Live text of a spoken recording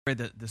Pray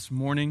that this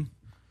morning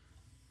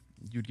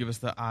you would give us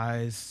the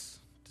eyes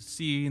to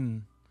see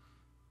and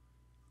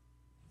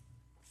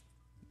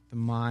the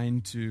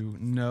mind to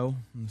know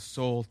and the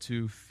soul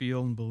to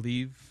feel and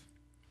believe.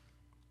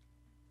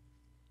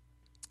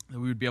 That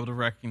we would be able to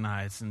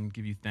recognize and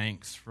give you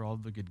thanks for all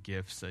the good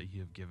gifts that you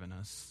have given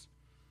us.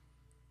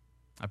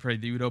 I pray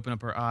that you would open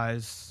up our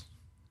eyes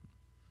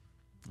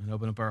and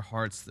open up our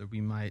hearts that we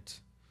might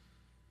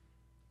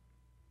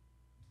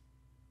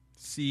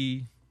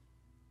see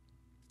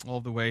all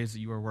the ways that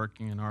you are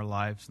working in our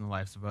lives and the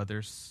lives of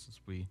others as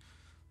we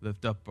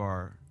lift up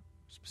our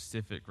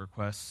specific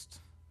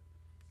request.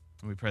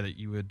 And we pray that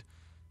you would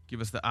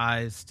give us the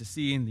eyes to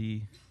see and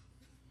the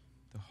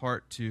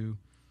heart to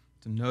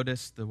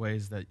notice the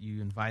ways that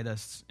you invite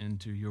us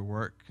into your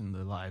work and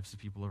the lives of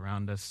people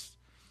around us,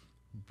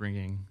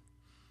 bringing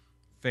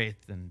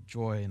faith and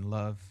joy and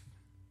love.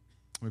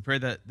 We pray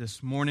that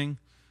this morning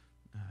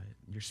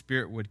your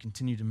Spirit would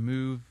continue to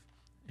move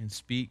and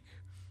speak,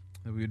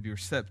 that we would be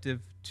receptive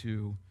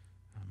to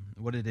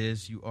what it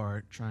is you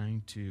are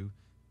trying to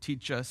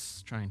teach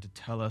us, trying to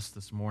tell us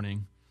this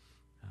morning.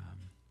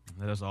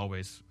 That as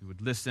always, we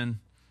would listen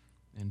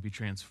and be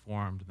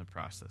transformed in the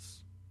process.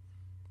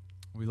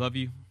 We love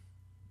you.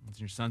 It's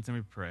in your Son's name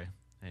we pray.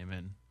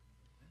 Amen.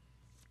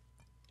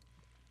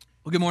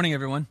 Well, good morning,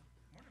 everyone.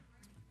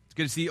 It's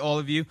good to see all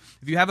of you.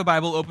 If you have a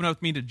Bible, open up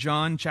with me to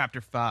John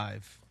chapter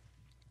 5.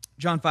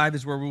 John 5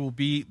 is where we will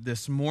be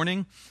this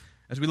morning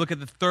as we look at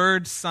the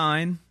third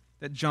sign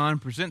that John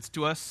presents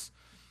to us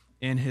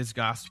in his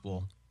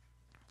gospel.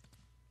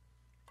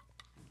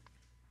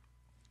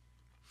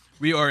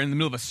 We are in the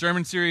middle of a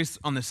sermon series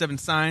on the 7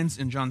 signs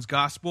in John's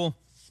gospel.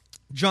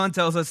 John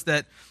tells us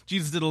that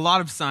Jesus did a lot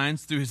of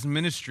signs through his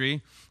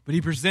ministry, but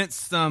he presents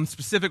some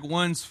specific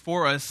ones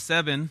for us,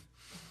 7,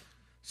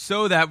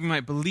 so that we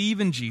might believe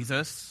in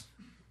Jesus,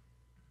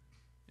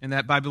 and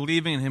that by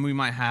believing in him we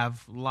might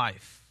have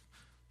life,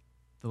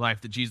 the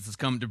life that Jesus has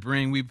come to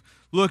bring. We've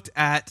looked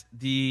at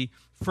the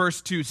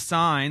first 2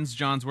 signs,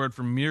 John's word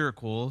for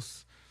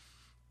miracles.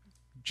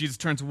 Jesus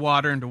turns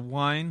water into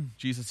wine.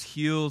 Jesus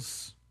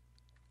heals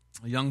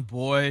a young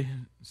boy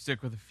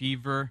sick with a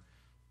fever,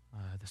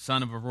 the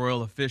son of a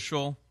royal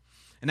official.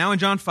 And now in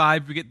John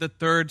 5, we get the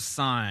third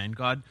sign.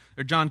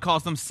 John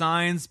calls them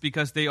signs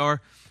because they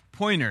are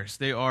pointers.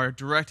 They are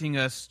directing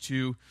us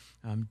to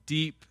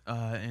deep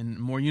and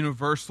more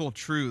universal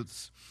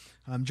truths.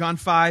 John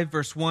 5,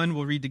 verse 1,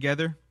 we'll read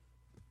together.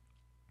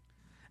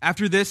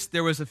 After this,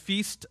 there was a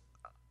feast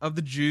of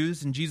the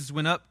Jews, and Jesus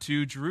went up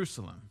to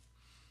Jerusalem.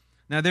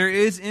 Now there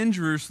is in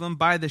Jerusalem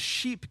by the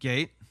sheep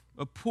gate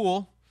a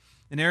pool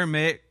in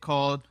Aramaic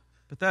called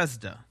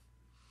Bethesda,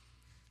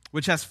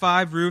 which has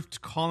 5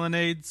 roofed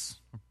colonnades,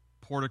 or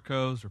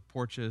porticos, or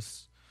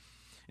porches.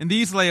 In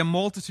these lay a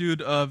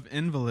multitude of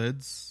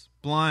invalids,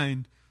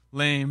 blind,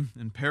 lame,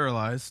 and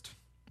paralyzed.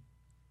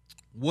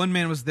 One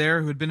man was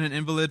there who had been an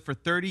invalid for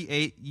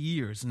 38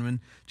 years, and when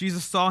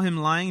Jesus saw him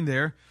lying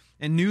there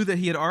and knew that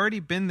he had already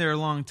been there a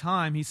long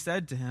time, he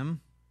said to him,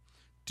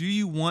 "Do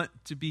you want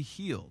to be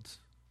healed?"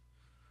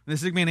 And the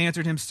sick man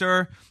answered him,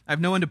 "Sir, I have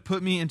no one to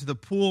put me into the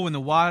pool when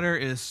the water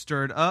is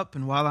stirred up,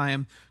 and while I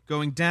am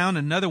going down,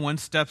 another one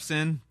steps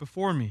in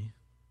before me."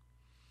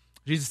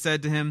 Jesus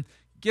said to him,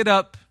 "Get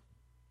up,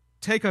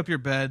 take up your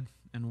bed,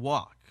 and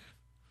walk."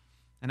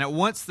 And at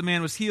once the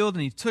man was healed,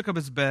 and he took up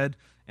his bed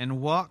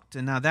and walked.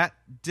 And now that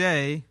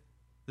day,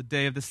 the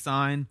day of the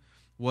sign,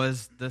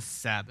 was the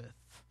Sabbath.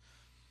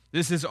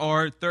 This is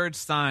our third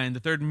sign, the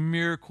third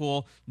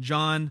miracle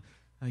John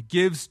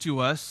gives to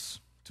us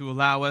to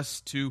allow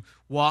us to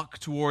walk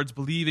towards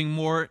believing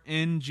more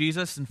in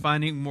Jesus and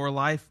finding more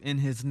life in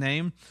his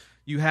name.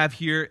 You have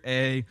here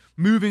a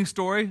moving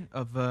story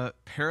of a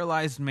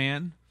paralyzed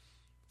man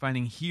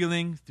finding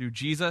healing through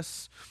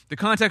Jesus. The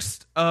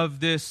context of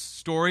this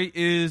story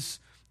is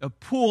a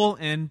pool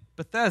in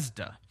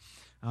Bethesda.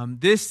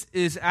 This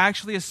is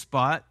actually a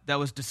spot that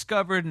was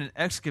discovered and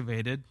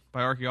excavated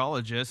by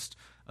archaeologists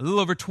a little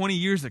over 20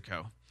 years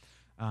ago.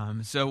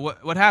 So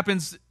what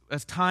happens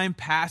as time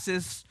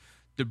passes,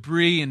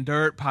 debris and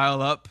dirt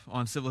pile up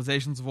on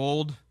civilizations of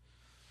old,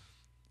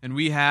 and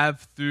we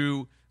have,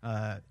 through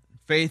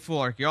faithful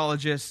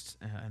archaeologists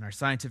and our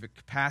scientific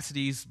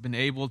capacities, been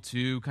able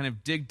to kind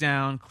of dig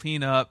down,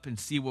 clean up, and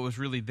see what was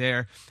really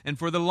there. And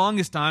for the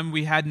longest time,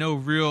 we had no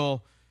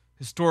real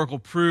historical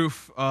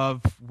proof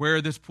of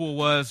where this pool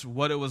was,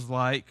 what it was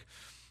like.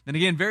 And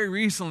again, very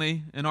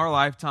recently in our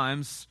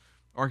lifetimes,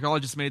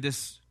 archaeologists made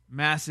this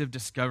massive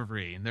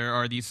discovery. And there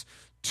are these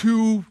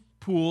 2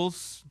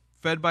 pools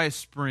fed by a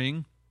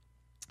spring.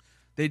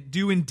 They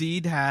do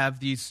indeed have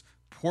these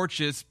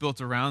porches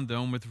built around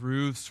them with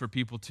roofs for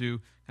people to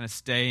kind of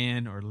stay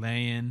in or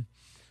lay in.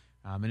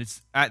 And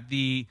it's at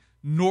the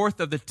north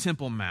of the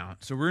Temple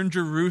Mount. So we're in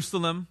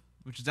Jerusalem,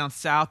 which is down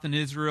south in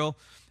Israel.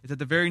 It's at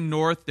the very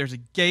north. There's a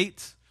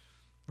gate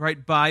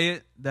right by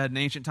it that in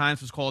ancient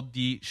times was called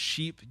the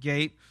Sheep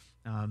Gate,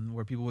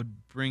 where people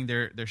would bring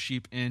their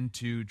sheep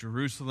into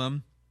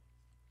Jerusalem.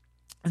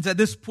 It's at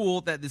this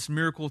pool that this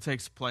miracle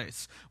takes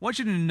place. I want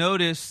you to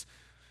notice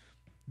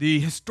the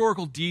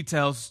historical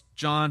details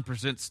John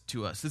presents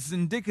to us. This is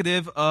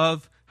indicative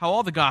of how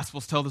all the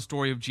Gospels tell the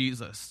story of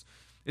Jesus.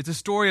 It's a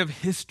story of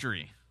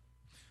history.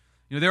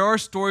 There are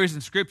stories in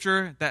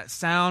Scripture that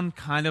sound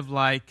kind of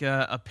like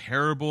a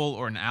parable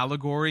or an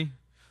allegory.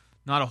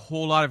 Not a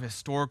whole lot of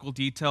historical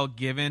detail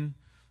given.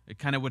 It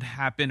kind of would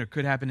happen or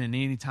could happen in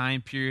any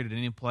time period at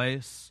any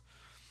place.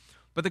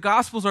 But the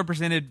Gospels are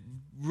presented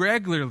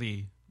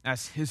regularly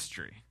as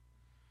history.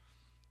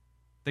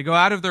 They go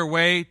out of their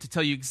way to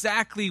tell you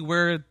exactly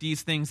where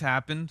these things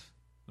happened,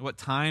 what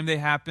time they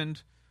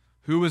happened,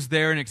 who was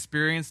there and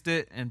experienced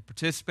it and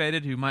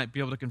participated, who might be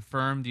able to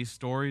confirm these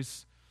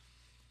stories.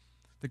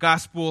 The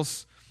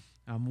Gospels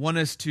want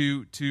us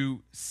to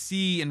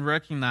see and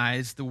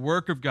recognize the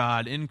work of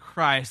God in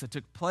Christ that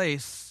took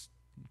place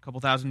a couple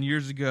thousand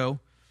years ago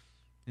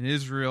in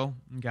Israel,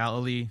 in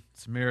Galilee,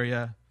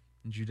 Samaria,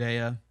 and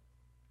Judea.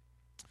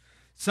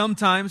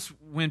 Sometimes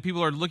when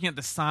people are looking at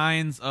the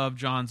signs of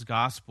John's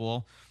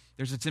gospel,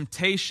 there's a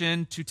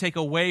temptation to take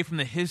away from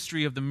the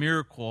history of the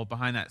miracle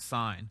behind that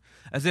sign,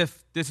 as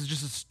if this is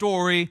just a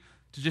story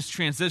to just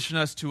transition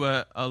us to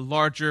a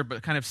larger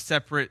but kind of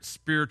separate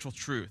spiritual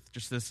truth,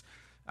 just this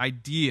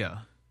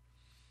idea.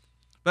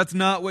 That's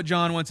not what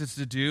John wants us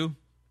to do.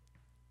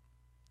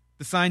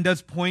 The sign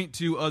does point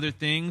to other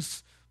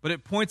things, but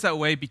it points that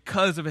way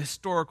because of a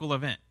historical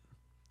event,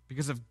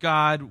 because of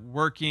God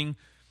working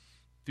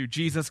through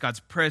Jesus, God's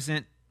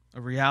present,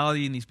 a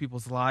reality in these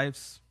people's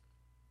lives.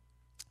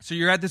 So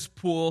you're at this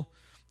pool.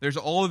 There's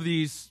all of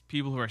these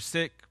people who are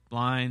sick,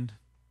 blind,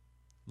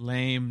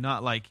 lame,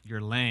 not like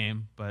you're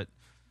lame, but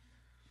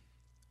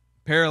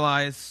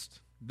paralyzed.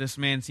 This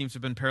man seems to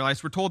have been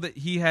paralyzed. We're told that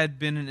he had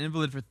been an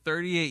invalid for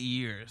 38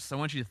 years. So I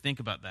want you to think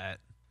about that.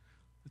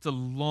 It's a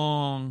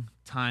long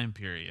time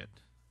period.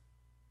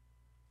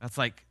 That's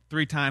like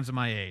 3 times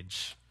my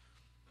age.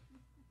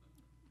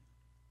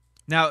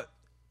 Now,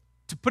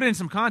 to put it in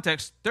some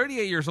context,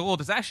 38 years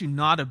old is actually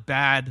not a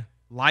bad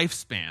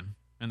lifespan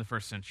in the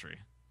first century.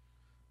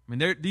 I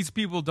mean, these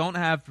people don't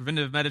have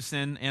preventive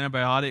medicine,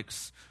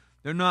 antibiotics.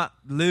 They're not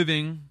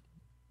living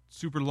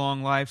super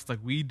long lives like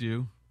we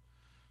do.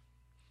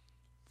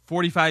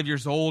 45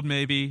 years old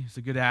maybe is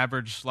a good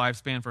average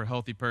lifespan for a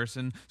healthy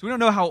person. So we don't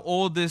know how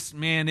old this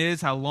man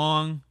is, how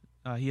long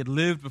he had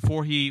lived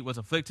before he was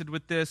afflicted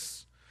with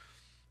this.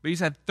 But he's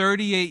had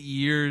 38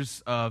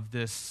 years of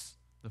this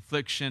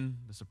affliction,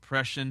 this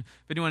oppression.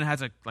 If anyone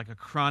has a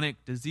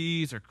chronic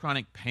disease or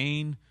chronic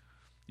pain,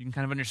 you can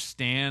kind of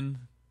understand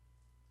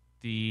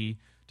the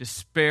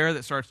despair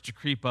that starts to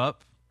creep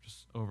up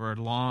just over a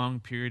long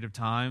period of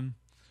time.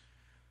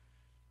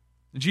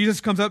 And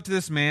Jesus comes up to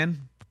this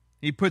man.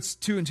 He puts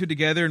 2 and 2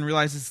 together and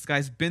realizes this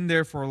guy's been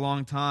there for a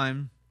long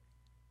time.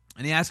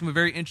 And he asks him a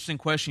very interesting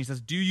question. He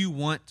says, "Do you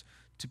want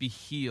to be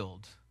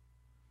healed?"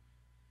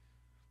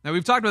 Now,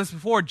 we've talked about this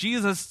before.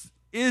 Jesus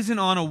isn't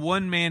on a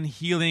one-man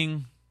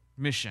healing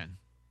mission.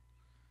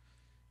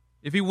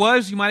 If he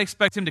was, you might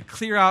expect him to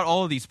clear out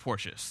all of these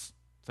Porsches.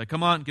 It's like,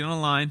 come on, get on the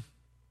line.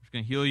 I'm just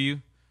going to heal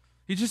you.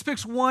 He just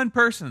picks one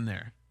person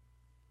there.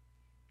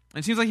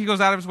 And it seems like he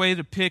goes out of his way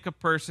to pick a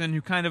person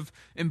who kind of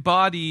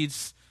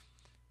embodies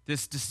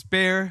this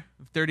despair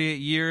of 38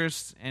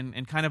 years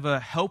and kind of a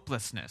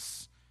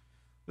helplessness.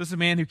 This is a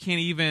man who can't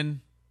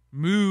even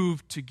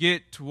move to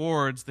get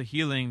towards the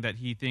healing that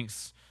he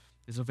thinks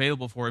is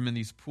available for him in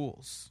these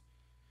pools.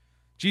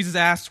 Jesus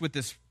asks with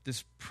this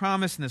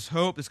promise and this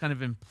hope, this kind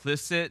of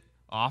implicit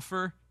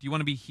offer, do you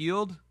want to be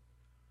healed?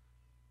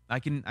 I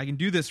can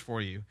do this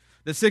for you.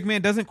 The sick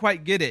man doesn't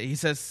quite get it. He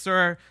says,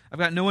 "Sir, I've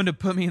got no one to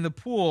put me in the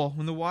pool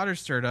when the water's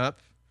stirred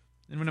up.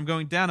 And when I'm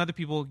going down, other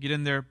people get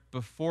in there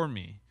before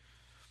me."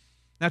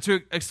 Now,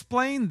 to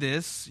explain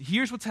this,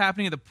 here's what's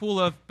happening at the pool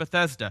of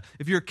Bethesda.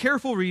 If you're a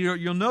careful reader,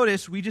 you'll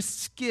notice we just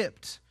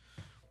skipped,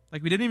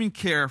 like we didn't even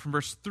care, from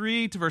verse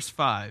 3 to verse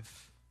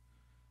 5.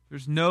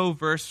 There's no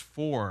verse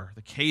 4,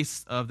 the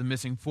case of the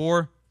missing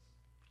 4.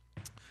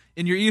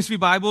 In your ESV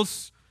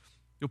Bibles,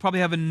 you'll probably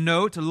have a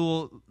note, a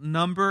little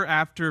number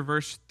after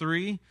verse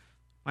 3.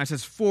 When it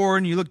says 4,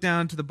 and you look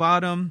down to the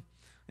bottom,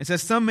 it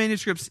says some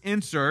manuscripts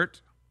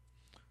insert,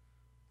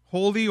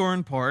 wholly or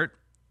in part,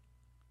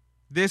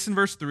 this in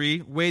verse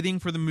 3, waiting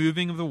for the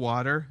moving of the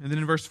water. And then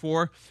in verse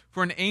 4,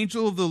 for an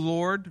angel of the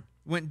Lord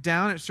went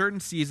down at certain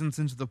seasons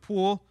into the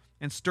pool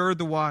and stirred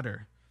the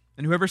water.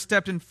 And whoever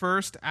stepped in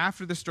first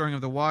after the stirring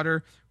of the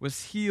water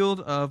was healed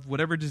of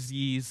whatever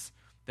disease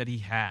that he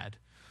had.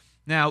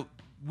 Now,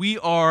 we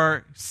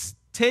are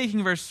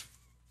taking verse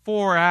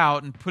 4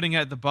 out and putting it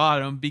at the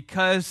bottom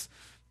because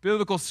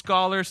biblical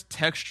scholars,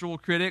 textual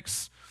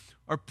critics,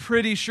 are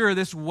pretty sure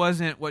this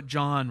wasn't what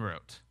John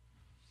wrote.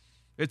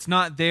 It's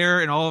not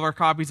there in all of our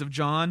copies of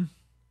John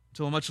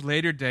until a much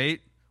later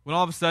date, when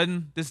all of a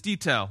sudden this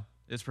detail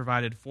is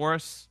provided for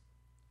us.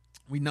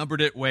 We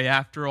numbered it way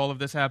after all of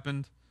this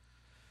happened.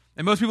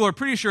 And most people are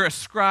pretty sure a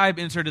scribe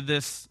inserted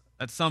this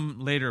at some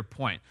later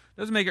point.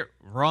 That doesn't make it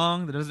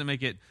wrong. That doesn't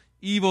make it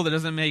evil. That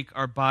doesn't make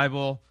our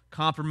Bible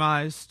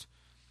compromised.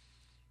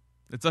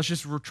 It's us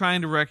just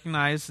trying to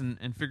recognize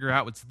and figure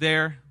out what's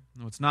there.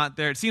 No, it's not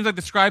there. It seems like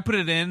the scribe put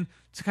it in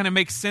to kind of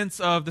make sense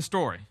of the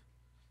story.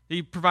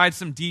 He provides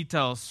some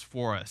details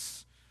for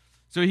us.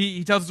 So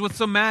he tells us what's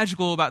so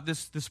magical about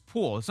this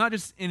pool. It's not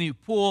just any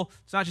pool.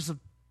 It's not just a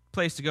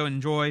place to go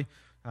enjoy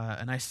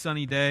a nice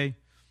sunny day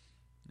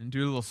and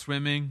do a little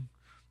swimming.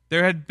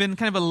 There had been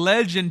kind of a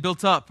legend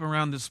built up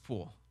around this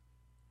pool.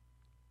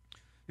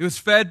 It was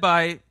fed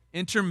by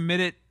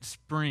intermittent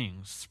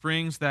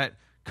springs that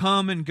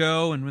come and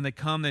go, and when they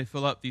come, they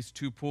fill up these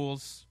two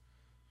pools.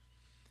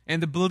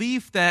 And the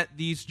belief that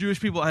these Jewish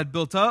people had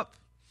built up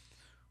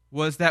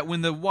was that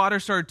when the water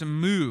started to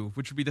move,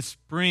 which would be the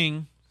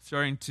spring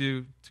starting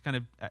to kind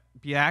of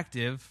be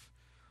active,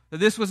 that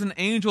this was an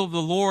angel of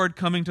the Lord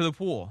coming to the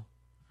pool.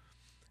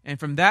 And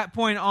from that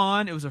point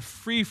on, it was a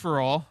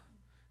free-for-all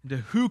into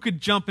who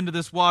could jump into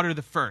this water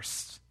the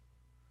first.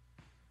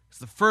 Because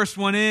the first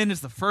one in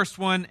is the first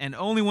one and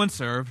only one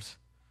served,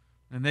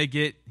 and they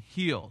get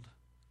healed.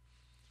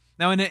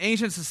 Now, in an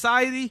ancient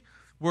society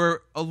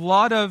where a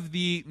lot of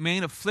the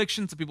main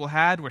afflictions that people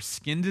had were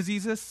skin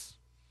diseases,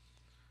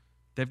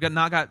 they've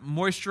not got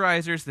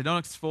moisturizers, they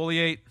don't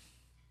exfoliate,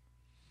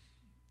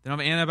 they don't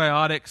have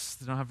antibiotics,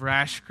 they don't have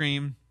rash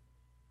cream.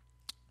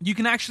 You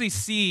can actually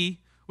see,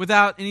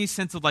 without any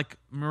sense of like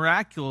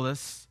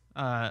miraculous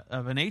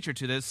of a nature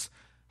to this,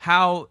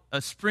 how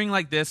a spring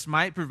like this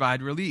might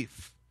provide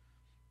relief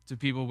to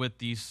people with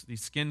these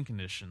skin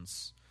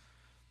conditions.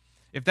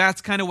 If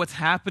that's kind of what's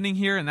happening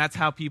here, and that's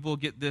how people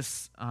get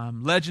this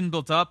legend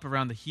built up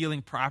around the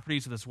healing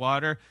properties of this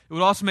water, it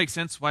would also make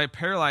sense why a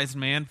paralyzed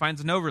man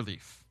finds no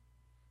relief.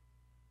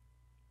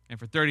 And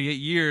for 38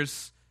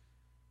 years,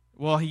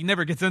 well, he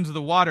never gets into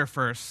the water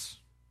first,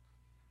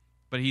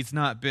 but he's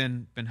not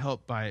been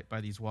helped by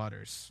these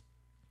waters.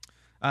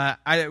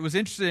 It was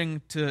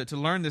interesting to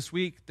learn this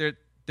week that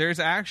there's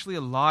actually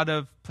a lot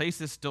of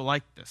places still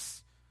like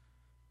this.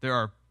 There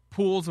are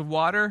pools of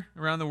water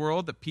around the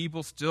world that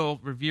people still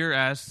revere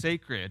as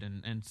sacred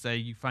and say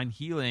you find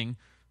healing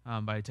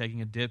by taking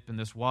a dip in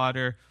this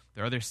water.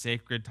 There are other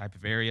sacred type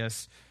of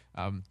areas.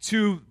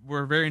 Two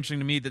were very interesting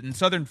to me, that in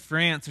southern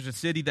France, there's a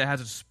city that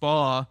has a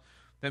spa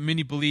that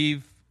many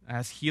believe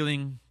has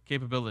healing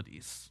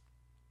capabilities.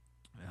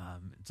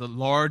 It's a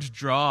large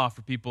draw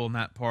for people in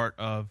that part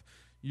of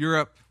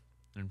Europe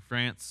and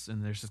France,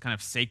 and there's this kind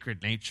of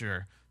sacred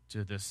nature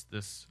to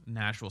this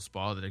natural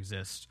spa that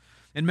exists.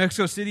 In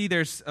Mexico City,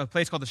 there's a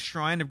place called the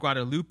Shrine of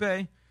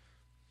Guadalupe,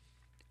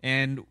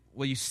 and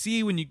what you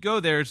see when you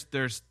go there's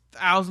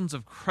thousands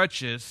of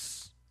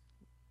crutches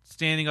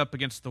standing up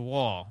against the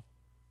wall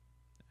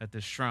at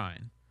this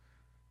shrine.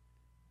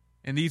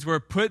 And these were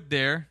put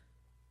there,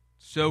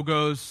 so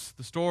goes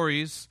the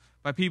stories,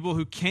 by people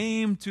who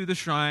came to the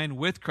shrine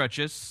with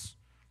crutches,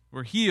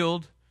 were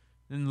healed,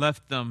 and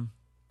left them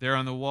there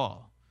on the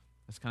wall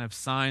as kind of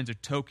signs or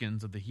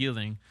tokens of the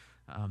healing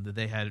that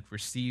they had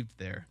received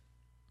there.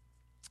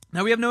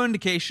 Now, we have no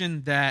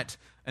indication that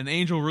an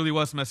angel really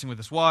was messing with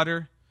this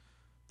water,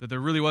 that there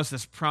really was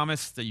this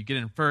promise that you get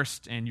in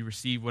first and you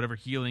receive whatever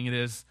healing it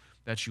is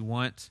that you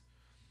want.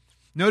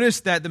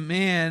 Notice that the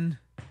man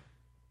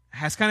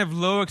has kind of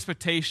low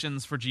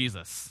expectations for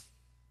Jesus.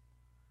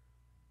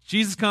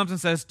 Jesus comes and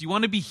says, "Do you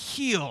want to be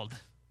healed?"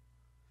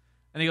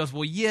 And he goes,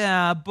 "Well,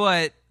 yeah,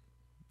 but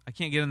I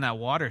can't get in that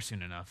water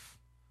soon enough.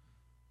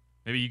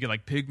 Maybe you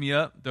could pick me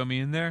up, throw me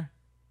in there."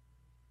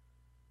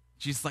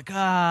 Jesus is like,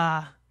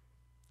 I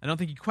don't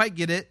think you quite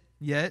get it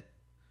yet.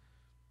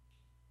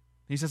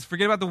 He says,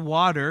 "Forget about the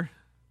water.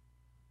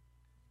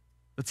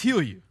 Let's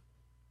heal you.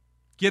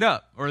 Get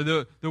up." Or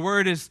the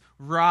word is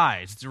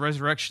rise. It's a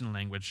resurrection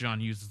language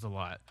John uses a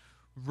lot.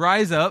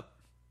 Rise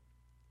up,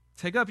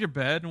 take up your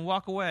bed, and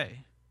walk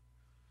away.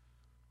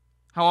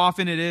 How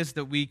often it is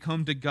that we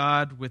come to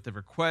God with a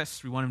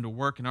request, we want him to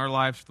work in our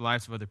lives, for the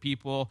lives of other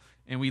people,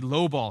 and we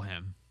lowball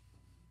him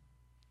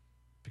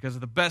because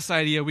of the best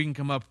idea we can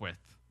come up with.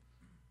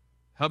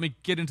 Help me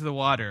get into the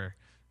water.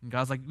 And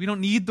God's like, we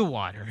don't need the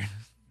water.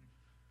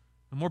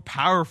 I'm more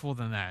powerful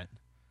than that.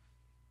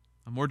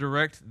 I'm more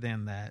direct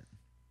than that.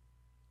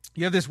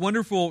 You have this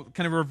wonderful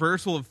kind of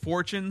reversal of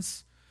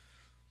fortunes,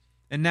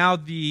 and now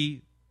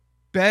the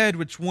bed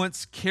which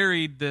once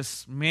carried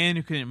this man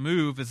who couldn't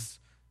move is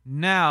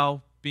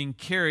now being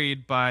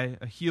carried by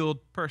a healed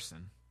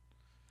person.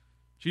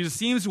 Jesus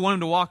seems to want him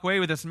to walk away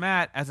with this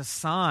mat as a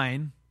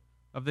sign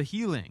of the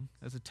healing,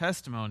 as a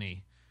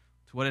testimony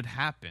to what had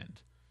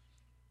happened.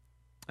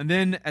 And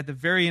then at the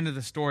very end of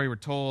the story, we're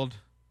told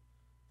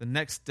the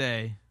next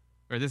day,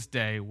 or this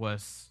day,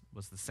 was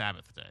the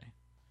Sabbath day.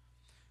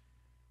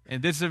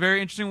 And this is a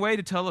very interesting way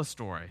to tell a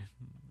story,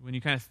 when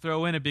you kind of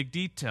throw in a big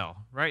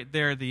detail right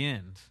there at the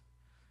end.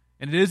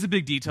 And it is a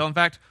big detail. In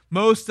fact,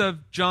 most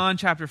of John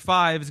chapter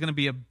 5 is going to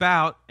be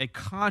about a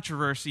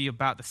controversy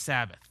about the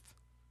Sabbath.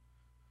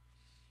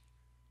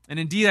 And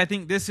indeed, I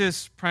think this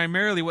is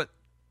primarily what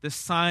this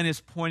sign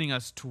is pointing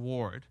us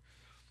toward,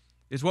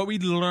 is what we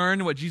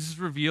learn, what Jesus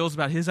reveals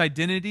about his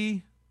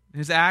identity,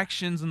 his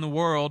actions in the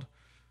world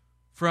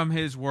from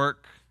his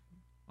work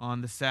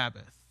on the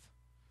Sabbath.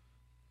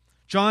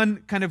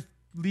 John kind of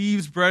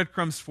leaves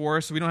breadcrumbs for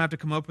us, so we don't have to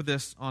come up with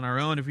this on our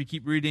own. If we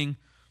keep reading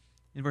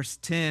in verse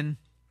 10,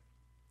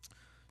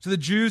 so the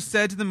Jews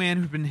said to the man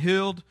who had been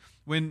healed,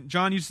 when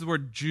John uses the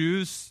word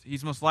Jews,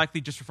 he's most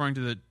likely just referring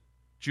to the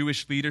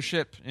Jewish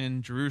leadership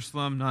in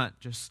Jerusalem, not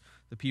just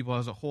the people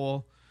as a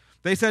whole.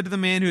 They said to the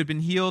man who had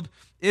been healed,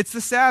 "It's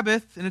the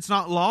Sabbath, and it's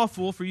not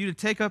lawful for you to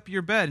take up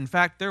your bed." In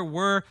fact, there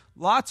were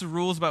lots of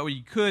rules about what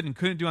you could and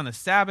couldn't do on the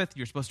Sabbath.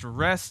 You're supposed to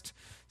rest.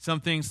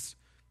 Some things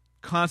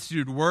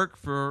constituted work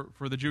for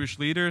the Jewish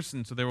leaders,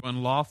 and so they were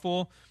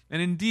unlawful.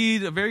 And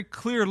indeed, a very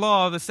clear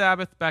law of the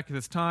Sabbath back at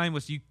this time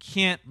was you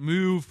can't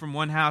move from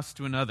one house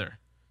to another.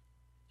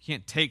 You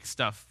can't take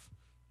stuff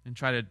and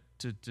try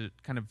to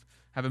kind of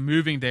have a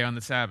moving day on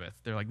the Sabbath.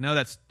 They're like, no,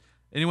 that's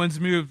anyone's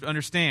moved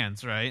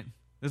understands, right?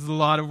 This is a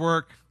lot of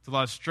work. It's a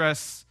lot of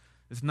stress.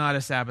 It's not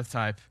a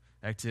Sabbath-type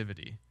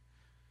activity.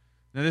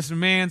 Now, this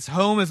man's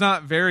home is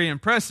not very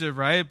impressive,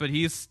 right? But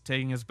he's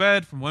taking his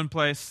bed from one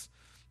place,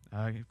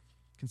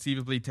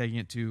 conceivably taking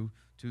it to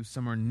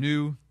somewhere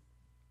new.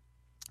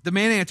 The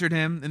man answered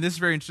him, and this is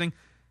very interesting,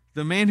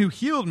 the man who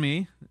healed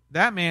me,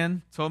 that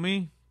man told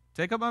me,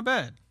 take up my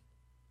bed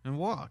and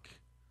walk.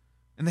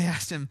 And they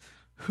asked him,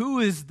 who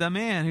is the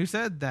man who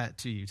said that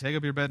to you? Take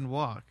up your bed and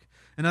walk.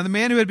 And now the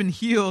man who had been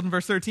healed, in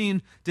verse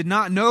 13, did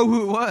not know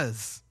who it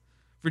was,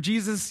 for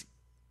Jesus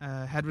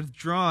had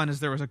withdrawn as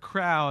there was a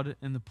crowd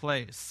in the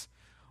place.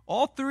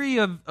 All three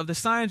of the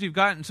signs we've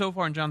gotten so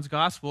far in John's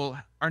gospel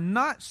are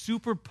not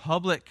super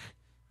public,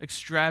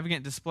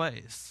 extravagant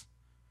displays.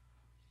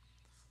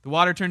 The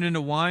water turned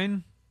into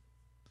wine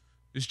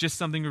is just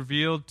something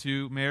revealed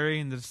to Mary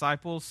and the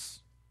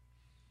disciples.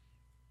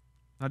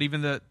 Not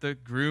even the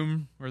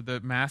groom or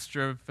the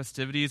master of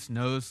festivities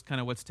knows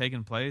kind of what's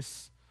taken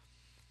place.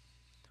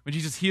 When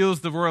Jesus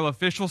heals the royal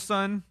official's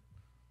son,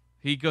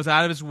 he goes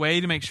out of his way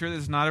to make sure that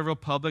it's not a real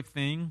public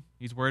thing.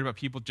 He's worried about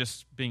people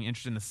just being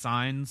interested in the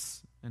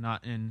signs and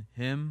not in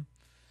him.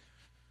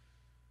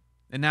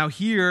 And now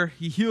here,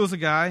 he heals a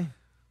guy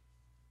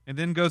and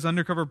then goes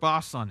undercover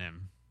boss on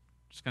him.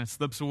 Just kind of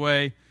slips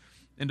away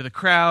into the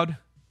crowd.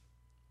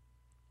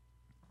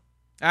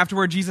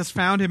 Afterward, Jesus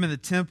found him in the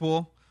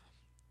temple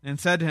and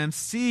said to him,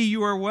 "See,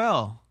 you are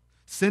well.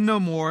 Sin no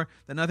more,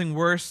 that nothing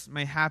worse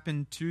may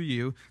happen to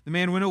you." The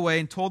man went away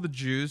and told the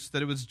Jews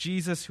that it was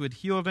Jesus who had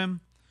healed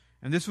him,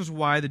 and this was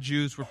why the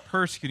Jews were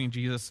persecuting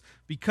Jesus,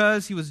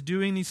 because he was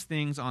doing these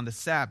things on the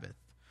Sabbath.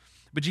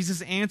 But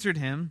Jesus answered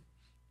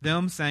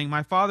them, saying,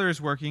 "My Father is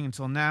working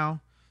until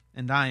now,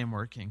 and I am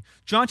working."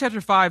 John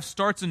chapter 5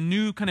 starts a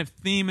new kind of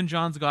theme in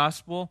John's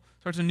gospel,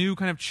 starts a new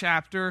kind of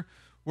chapter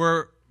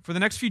where for the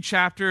next few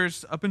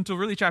chapters, up until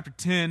really chapter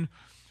 10,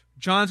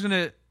 John's going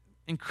to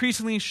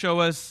increasingly show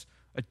us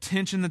a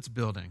tension that's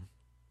building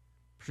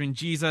between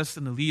Jesus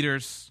and the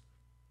leaders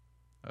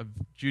of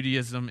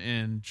Judaism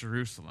in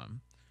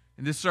Jerusalem.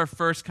 And this is our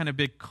first kind of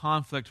big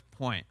conflict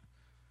point.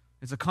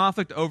 It's a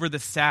conflict over the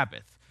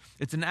Sabbath.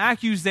 It's an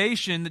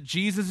accusation that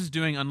Jesus is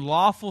doing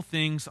unlawful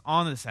things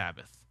on the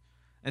Sabbath.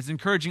 It's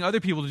encouraging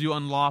other people to do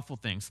unlawful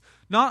things.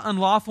 Not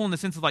unlawful in the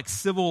sense of like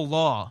civil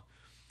law.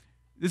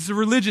 This is a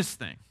religious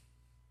thing.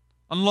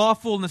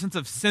 Unlawful in the sense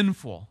of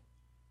sinful,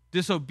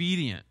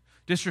 disobedient,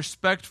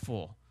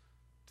 disrespectful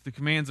to the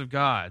commands of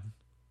God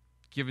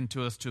given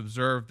to us to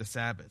observe the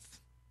Sabbath.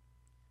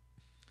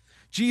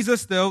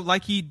 Jesus, though,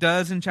 like he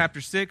does in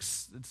chapter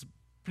 6, it's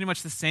pretty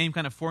much the same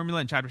kind of formula.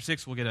 In chapter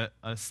 6, we'll get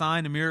a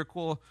sign, a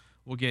miracle.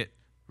 We'll get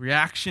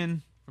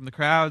reaction from the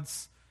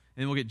crowds.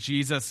 And we'll get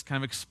Jesus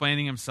kind of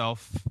explaining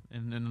himself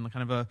in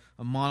kind of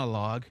a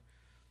monologue.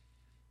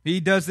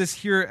 He does this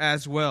here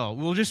as well.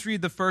 We'll just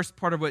read the first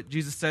part of what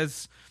Jesus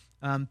says,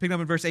 picking up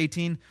in verse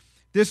 18.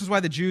 "This was why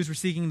the Jews were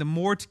seeking the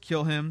more to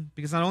kill him,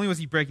 because not only was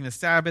he breaking the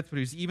Sabbath, but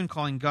he was even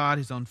calling God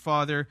his own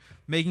Father,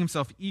 making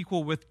himself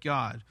equal with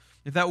God."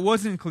 If that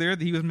wasn't clear,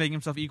 that he was making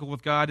himself equal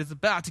with God, it's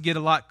about to get a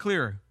lot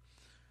clearer.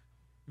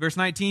 Verse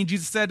 19,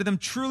 Jesus said to them,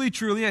 "Truly,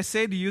 truly, I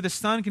say to you, the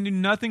Son can do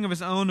nothing of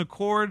his own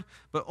accord,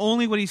 but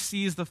only what he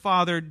sees the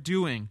Father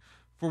doing.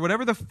 For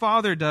whatever the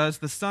Father does,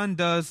 the Son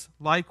does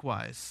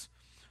likewise.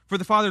 For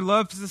the Father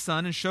loves the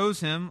Son and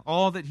shows him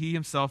all that he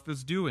himself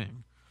is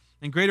doing.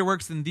 And greater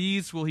works than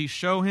these will he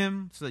show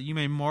him, so that you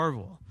may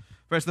marvel.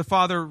 For as the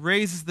Father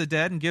raises the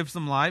dead and gives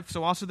them life,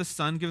 so also the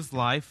Son gives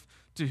life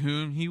to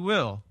whom he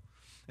will."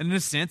 And in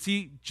a sense,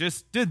 he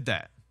just did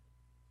that.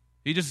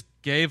 He just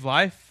gave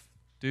life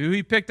to who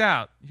he picked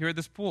out here at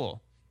this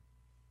pool.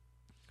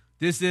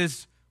 This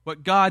is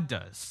what God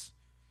does.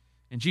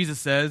 And Jesus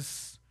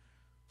says,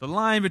 the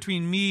line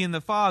between me and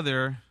the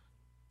Father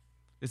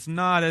is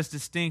not as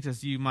distinct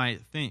as you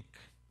might think.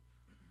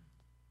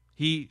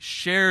 He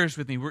shares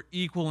with me. We're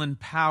equal in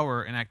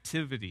power and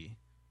activity.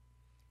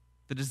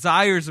 The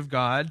desires of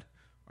God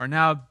are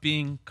now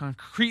being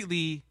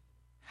concretely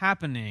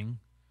happening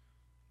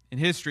in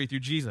history through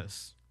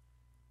Jesus.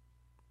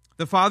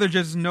 The Father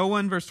judges no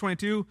one, verse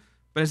 22,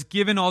 but has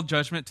given all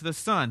judgment to the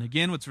Son.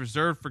 Again, what's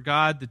reserved for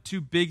God, the two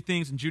big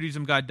things in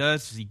Judaism God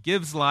does is he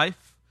gives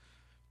life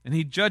and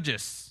he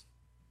judges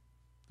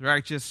the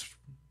righteous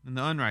and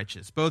the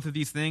unrighteous. Both of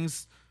these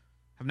things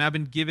have now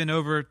been given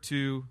over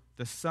to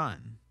the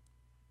Son,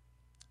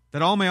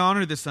 that all may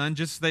honor the Son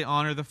just as they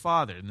honor the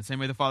Father. In the same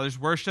way the Father's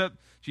worship,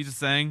 Jesus is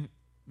saying,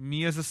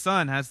 me as a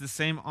son has the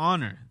same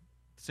honor,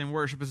 the same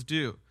worship is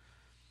due.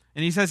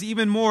 And he says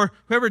even more,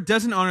 whoever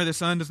doesn't honor the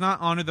Son does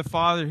not honor the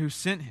Father who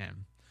sent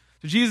him.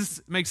 So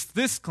Jesus makes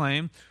this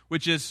claim,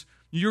 which is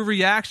your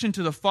reaction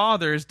to the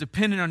Father is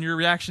dependent on your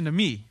reaction to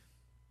me.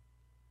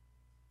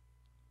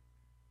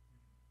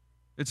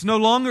 It's no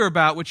longer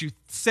about what you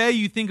say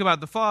you think about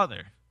the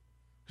Father.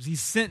 Because he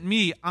sent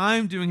me,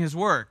 I'm doing his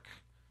work.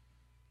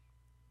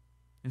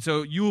 And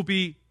so you will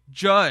be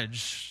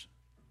judged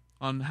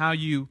on how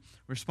you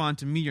respond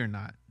to me or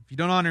not. If you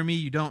don't honor me,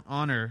 you don't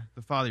honor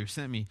the Father who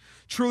sent me.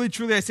 Truly,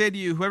 truly, I say to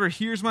you, whoever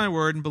hears my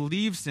word and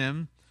believes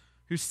him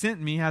who sent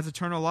me has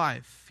eternal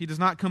life. He does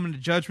not come into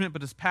judgment,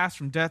 but is passed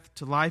from death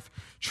to life.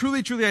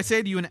 Truly, truly, I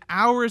say to you, an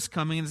hour is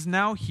coming and is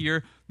now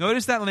here.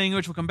 Notice that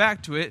language, we'll come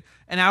back to it.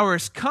 An hour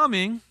is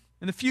coming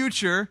in the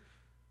future,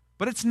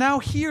 but it's now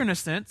here in a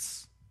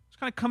sense. It's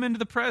kind of come into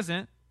the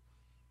present.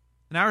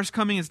 An hour is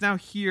coming, it's now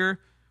here,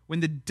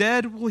 when the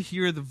dead will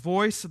hear the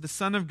voice of the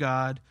Son of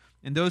God,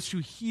 and those who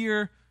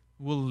hear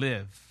will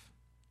live.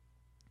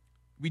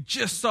 We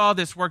just saw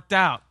this worked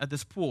out at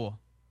this pool.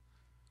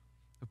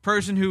 A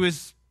person who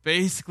is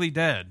basically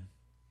dead,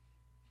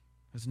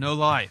 has no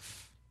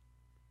life,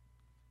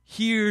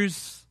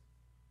 hears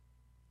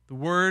the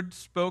word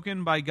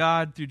spoken by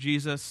God through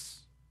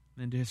Jesus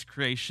into his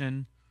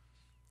creation,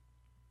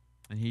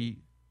 and he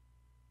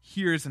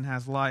hears and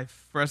has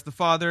life. For as the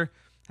Father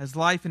has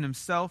life in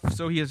himself,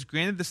 so he has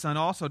granted the Son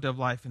also to have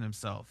life in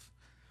himself.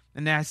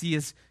 And as he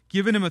has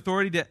given him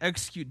authority to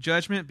execute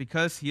judgment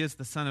because he is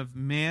the Son of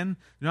Man,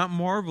 do not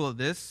marvel at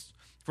this,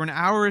 for an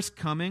hour is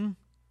coming,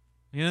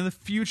 and in the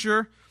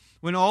future,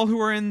 when all who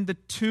are in the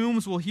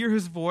tombs will hear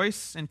his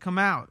voice and come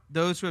out,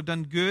 those who have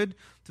done good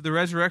to the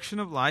resurrection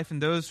of life,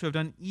 and those who have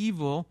done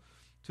evil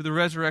to the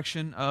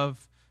resurrection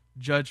of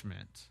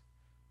judgment.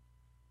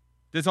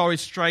 This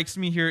always strikes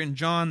me here in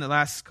John, the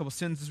last couple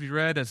sentences we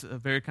read, as a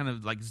very kind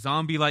of like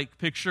zombie-like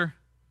picture.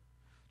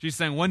 Jesus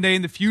saying, one day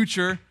in the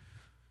future,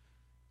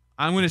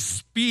 I'm going to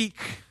speak,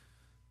 and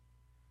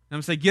I'm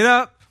going to say, get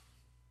up,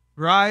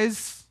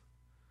 rise,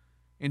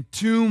 and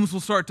tombs will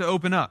start to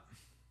open up.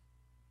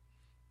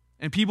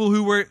 And people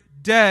who were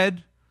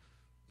dead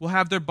will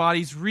have their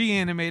bodies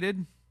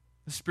reanimated.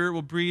 The Spirit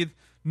will breathe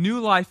new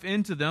life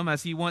into them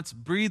as he once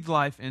breathed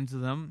life into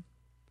them.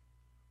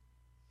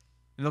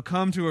 And they'll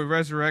come to a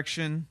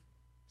resurrection,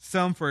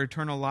 some for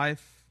eternal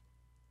life,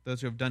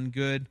 those who have done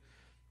good,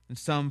 and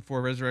some for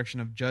a resurrection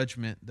of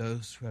judgment,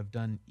 those who have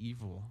done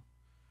evil.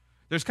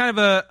 There's kind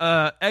of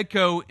a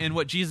echo in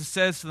what Jesus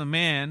says to the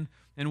man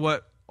and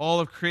what all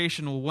of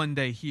creation will one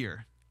day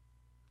hear.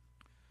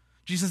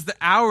 Jesus says, the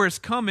hour is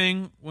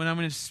coming when I'm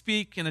going to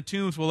speak and the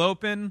tombs will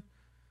open,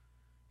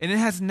 and it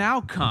has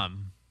now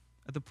come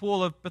at the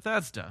pool of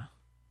Bethesda.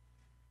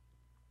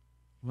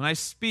 When I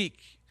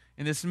speak,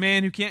 and this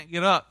man who can't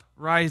get up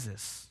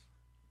rises.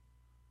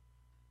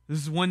 This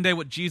is one day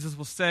what Jesus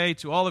will say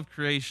to all of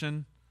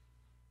creation.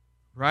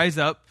 Rise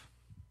up.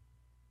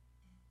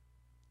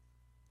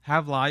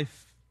 Have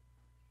life.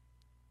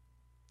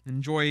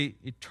 Enjoy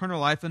eternal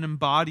life, an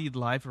embodied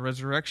life, a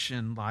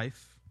resurrection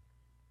life.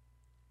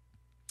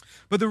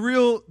 But the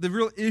real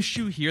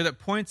issue here that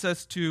points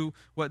us to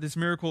what this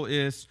miracle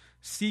is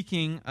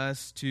seeking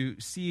us to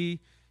see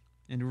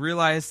and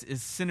realize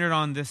is centered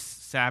on this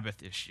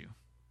Sabbath issue.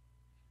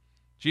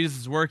 Jesus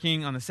is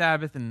working on the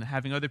Sabbath and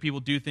having other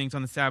people do things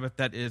on the Sabbath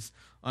that is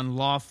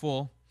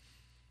unlawful.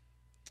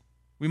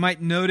 We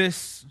might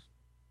notice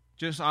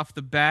just off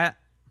the bat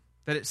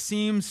that it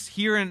seems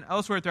here and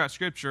elsewhere throughout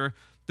Scripture,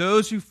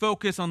 those who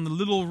focus on the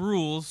little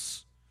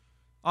rules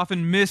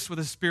often miss what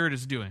the Spirit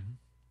is doing.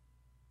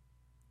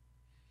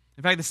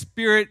 In fact, the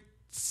Spirit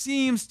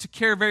seems to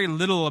care very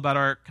little about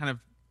our kind of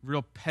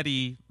real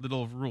petty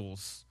little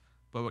rules,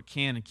 about what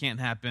can and can't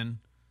happen,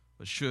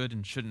 what should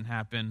and shouldn't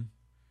happen.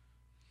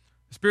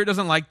 The Spirit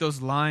doesn't like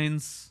those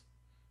lines.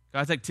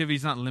 God's activity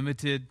is not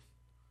limited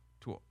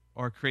to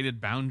our created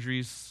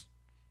boundaries,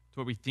 to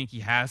what we think he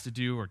has to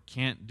do or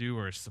can't do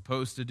or is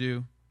supposed to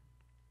do.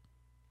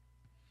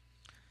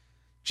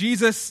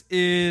 Jesus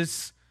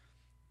is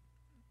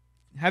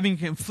having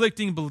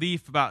conflicting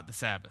belief about the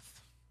Sabbath.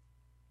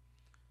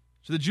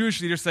 So the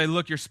Jewish leaders say,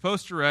 look, you're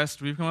supposed to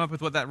rest. We've come up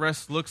with what that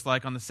rest looks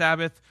like on the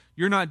Sabbath.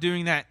 You're not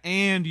doing that,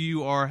 and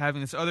you are having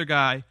this other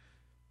guy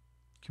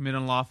commit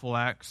unlawful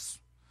acts.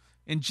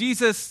 And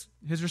Jesus,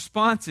 his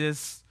response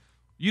is,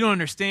 you don't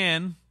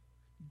understand.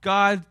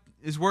 God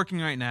is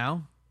working right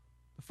now.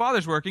 The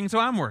Father's working, so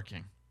I'm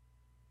working.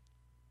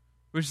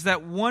 Which is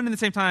at one and the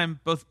same time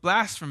both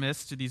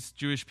blasphemous to these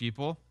Jewish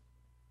people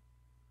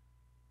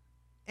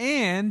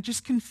and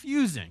just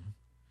confusing.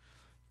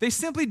 They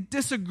simply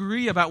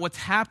disagree about what's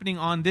happening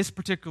on this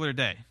particular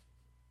day.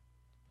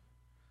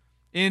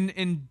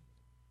 In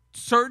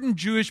certain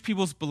Jewish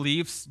people's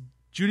beliefs,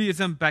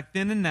 Judaism back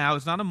then and now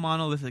is not a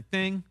monolithic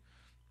thing.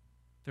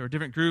 There were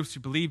different groups who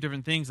believed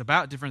different things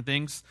about different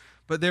things,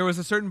 but there was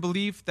a certain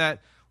belief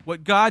that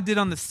what God did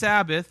on the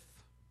Sabbath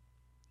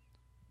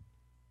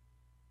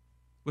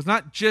was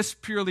not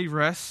just purely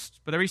rest,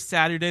 but every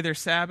Saturday their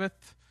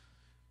Sabbath.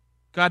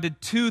 God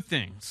did two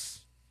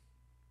things.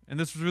 And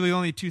this was really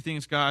only two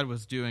things God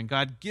was doing.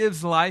 God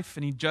gives life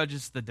and he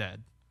judges the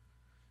dead.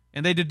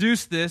 And they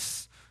deduced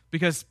this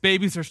because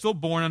babies are still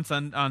born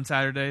on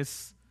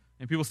Saturdays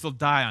and people still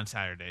die on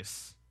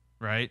Saturdays,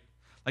 right?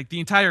 Like the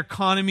entire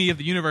economy of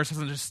the universe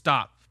doesn't just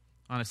stop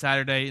on a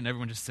Saturday and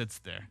everyone just sits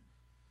there.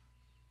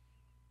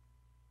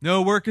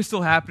 No, work is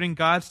still happening.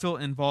 God's still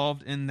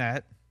involved in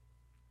that.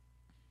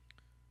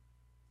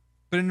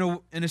 But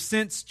in a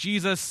sense,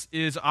 Jesus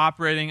is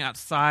operating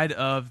outside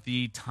of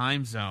the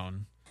time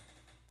zone,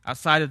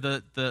 outside of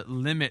the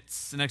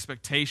limits and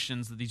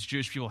expectations that these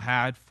Jewish people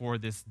had for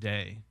this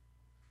day.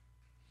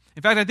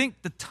 In fact, I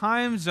think the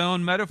time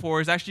zone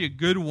metaphor is actually a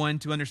good one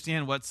to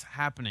understand what's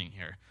happening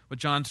here, what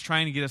John's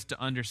trying to get us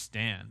to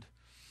understand.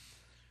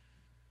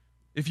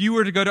 If you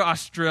were to go to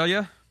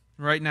Australia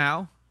right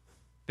now,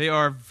 they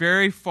are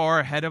very far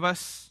ahead of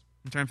us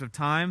in terms of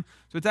time.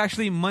 So it's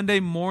actually Monday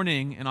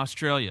morning in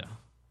Australia.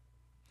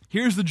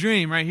 Here's the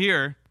dream right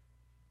here.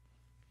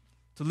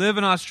 To live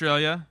in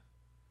Australia,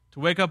 to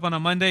wake up on a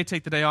Monday,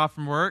 take the day off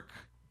from work,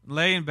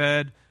 lay in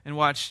bed, and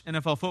watch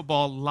NFL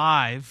football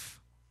live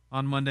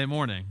on Monday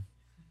morning.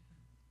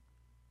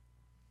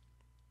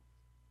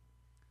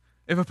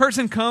 If a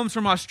person comes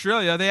from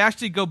Australia, they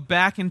actually go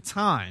back in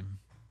time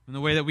in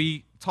the way that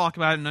we talk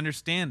about it and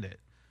understand it.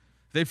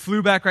 If they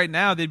flew back right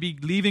now, they'd be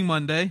leaving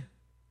Monday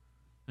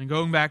and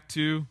going back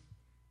to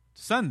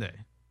Sunday.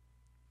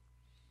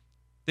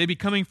 They'd be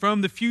coming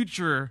from the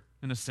future,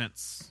 in a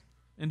sense,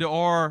 into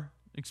our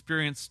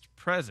experienced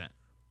present.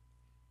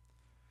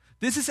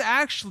 This is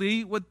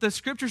actually what the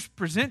scriptures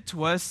present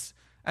to us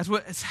as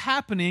what is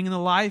happening in the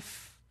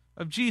life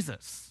of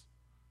Jesus,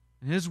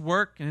 in his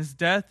work, in his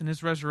death, and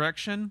his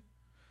resurrection.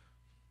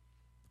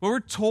 What we're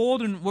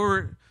told and what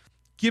we're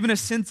given a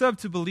sense of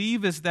to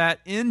believe is that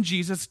in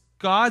Jesus,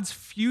 God's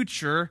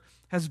future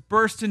has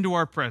burst into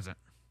our present.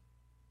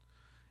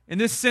 In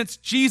this sense,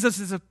 Jesus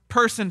is a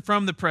person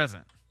from the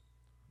present.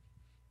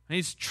 And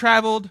he's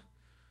traveled,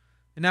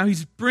 and now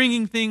he's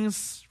bringing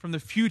things from the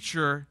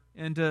future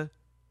into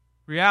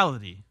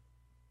reality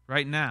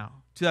right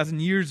now, 2,000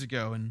 years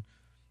ago in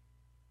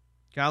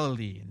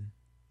Galilee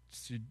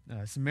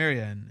and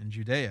Samaria and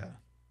Judea.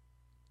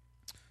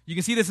 You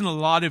can see this in a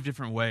lot of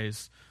different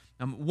ways.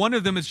 One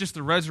of them is just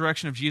the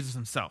resurrection of Jesus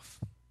himself.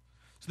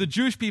 So the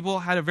Jewish people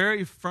had a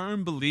very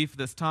firm belief at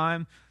this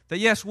time that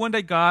yes, one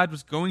day God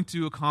was going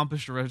to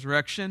accomplish a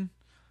resurrection,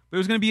 but it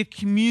was going to be a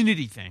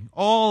community thing.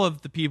 All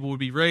of the people would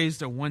be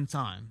raised at one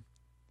time.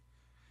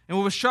 And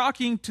what was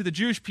shocking to the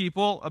Jewish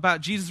people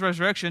about Jesus'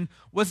 resurrection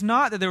was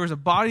not that there was a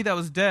body that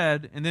was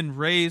dead and then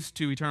raised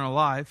to eternal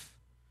life.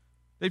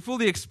 They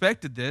fully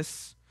expected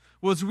this.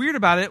 What was weird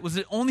about it was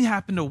it only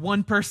happened to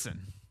one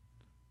person.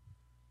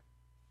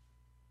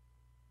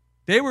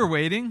 They were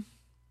waiting,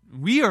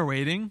 we are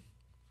waiting,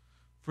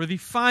 for the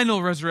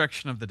final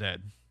resurrection of the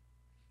dead.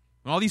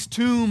 When all these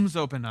tombs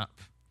open up.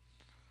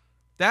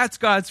 That's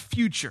God's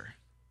future.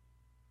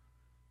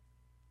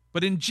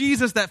 But in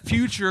Jesus, that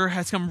future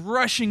has come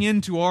rushing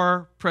into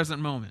our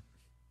present moment.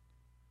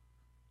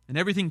 And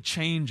everything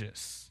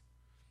changes.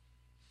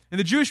 And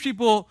the Jewish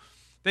people,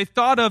 they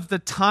thought of the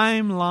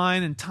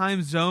timeline and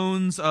time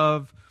zones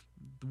of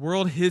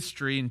world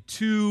history in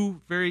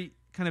two very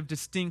kind of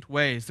distinct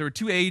ways. There were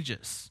two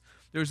ages.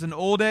 There was an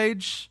old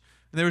age,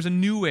 and there was a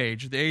new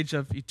age, the age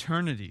of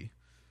eternity.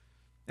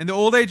 And the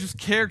old age was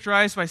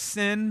characterized by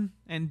sin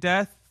and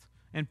death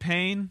and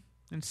pain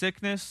and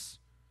sickness.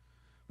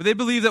 But they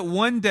believed that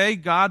one day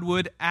God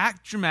would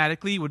act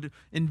dramatically, would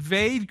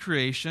invade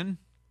creation,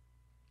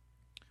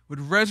 would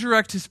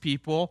resurrect his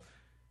people,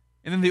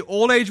 and then the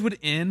old age would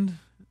end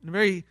in a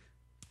very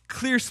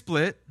clear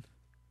split,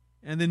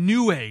 and the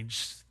new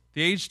age,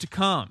 the age to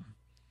come,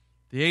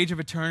 the age of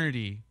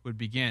eternity would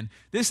begin.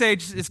 This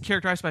age is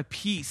characterized by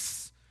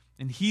peace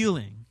and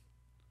healing,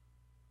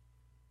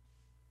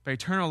 by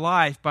eternal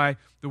life, by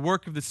the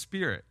work of the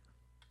Spirit.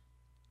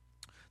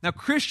 Now,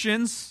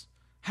 Christians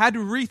had to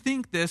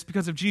rethink this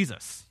because of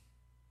Jesus.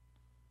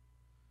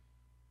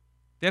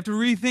 They have to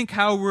rethink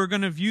how we're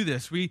going to view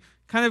this. We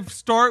kind of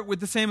start with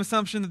the same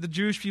assumption that the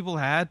Jewish people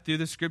had through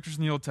the scriptures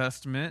in the Old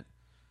Testament,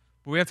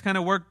 but we have to kind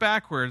of work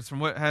backwards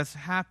from what has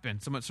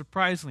happened, somewhat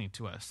surprisingly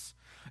to us.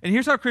 And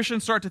here's how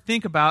Christians start to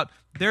think about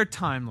their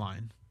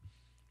timeline.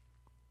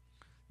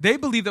 They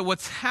believe that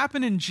what's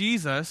happened in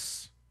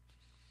Jesus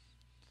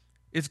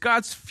is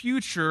God's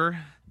future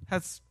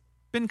has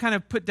been kind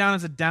of put down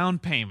as a down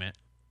payment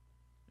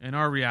in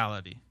our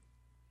reality.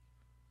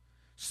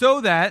 So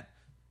that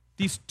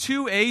these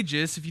two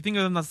ages, if you think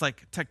of them as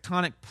like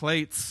tectonic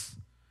plates,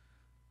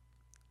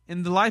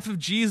 in the life of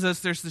Jesus,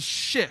 there's this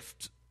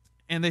shift,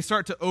 and they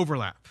start to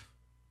overlap.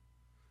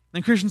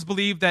 And Christians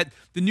believe that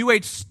the new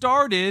age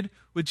started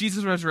with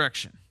Jesus'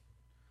 resurrection.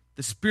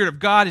 The Spirit of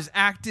God is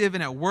active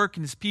and at work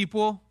in his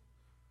people.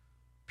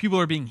 People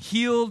are being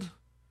healed.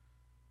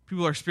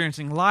 People are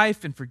experiencing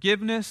life and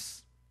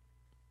forgiveness.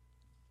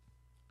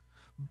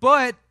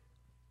 But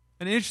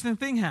an interesting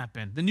thing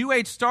happened. The new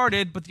age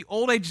started, but the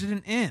old age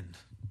didn't end.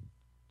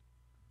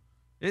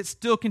 it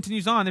still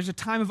continues on. There's a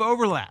time of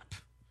overlap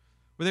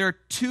where there are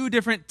two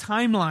different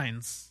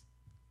timelines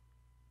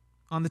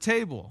on the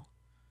table,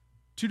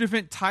 two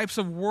different types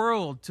of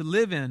world to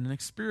live in and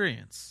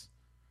experience.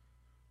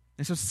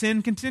 And so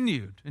sin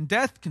continued, and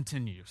death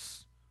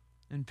continues,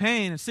 and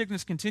pain and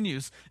sickness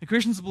continues. And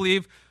Christians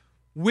believe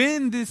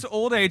when this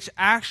old age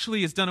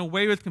actually is done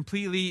away with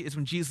completely is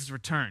when Jesus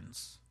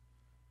returns.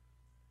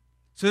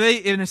 So they,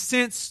 in a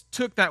sense,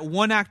 took that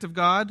one act of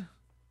God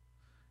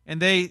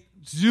and they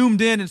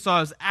zoomed in and saw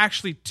it was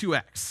actually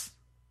 2x.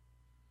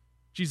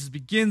 Jesus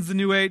begins the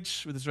new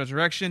age with his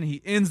resurrection.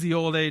 He ends the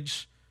old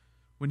age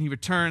when he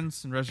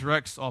returns and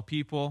resurrects all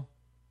people.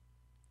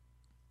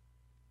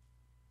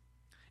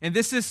 And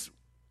this is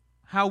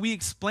how we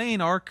explain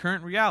our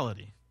current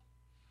reality.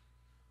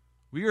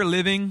 We are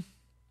living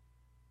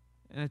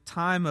in a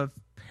time of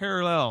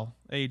parallel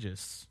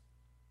ages.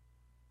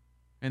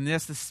 And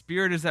yes, the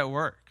Spirit is at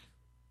work.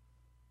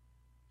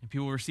 And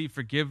people receive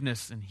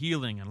forgiveness and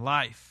healing and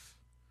life.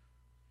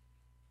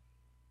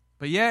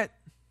 But yet,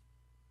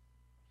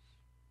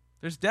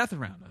 there's death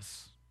around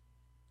us.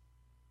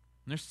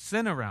 And there's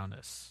sin around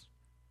us.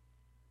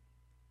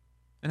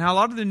 And how a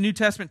lot of the New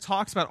Testament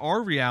talks about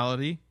our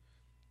reality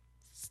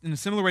in a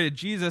similar way to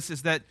Jesus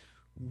is that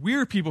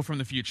we're people from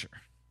the future.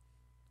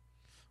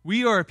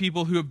 We are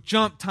people who have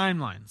jumped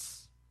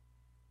timelines.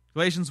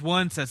 Galatians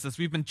 1 says this.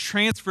 We've been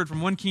transferred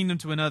from one kingdom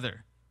to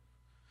another.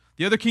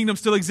 The other kingdom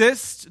still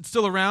exists. It's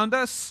still around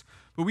us.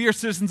 But we are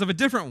citizens of a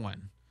different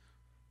one.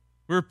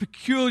 We're a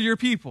peculiar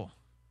people.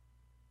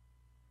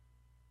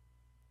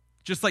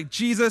 Just like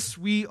Jesus,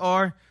 we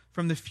are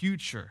from the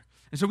future.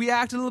 And so we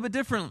act a little bit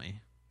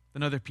differently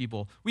than other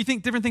people. We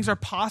think different things are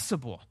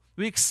possible.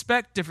 We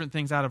expect different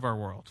things out of our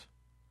world.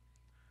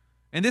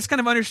 And this kind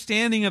of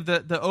understanding of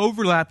the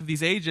overlap of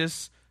these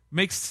ages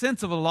makes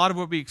sense of a lot of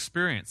what we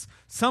experience.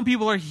 Some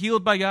people are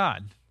healed by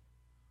God.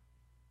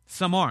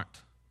 Some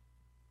aren't.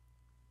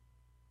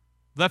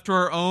 Left to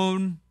our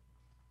own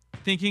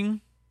thinking,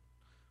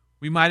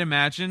 we might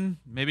imagine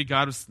maybe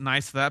God was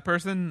nice to that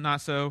person, not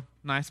so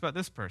nice about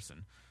this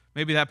person.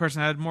 Maybe that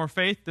person had more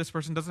faith, this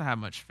person doesn't have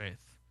much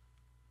faith.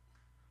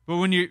 But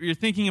when you're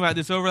thinking about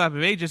this overlap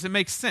of ages, it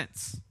makes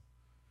sense.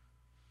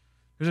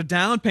 There's a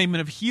down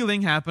payment of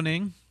healing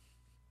happening,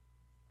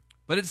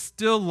 but it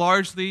still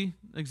largely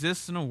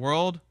exists in a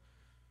world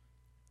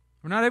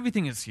where not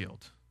everything is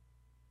healed,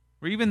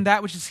 where even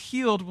that which is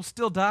healed will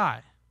still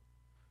die.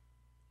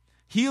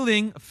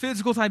 Healing, a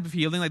physical type of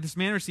healing like this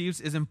man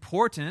receives, is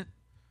important.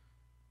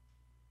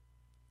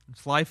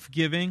 It's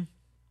life-giving,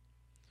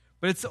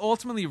 but it's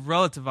ultimately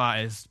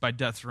relativized by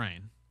death's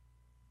reign.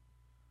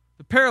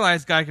 The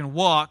paralyzed guy can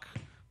walk,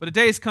 but a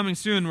day is coming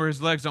soon where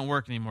his legs don't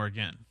work anymore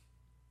again,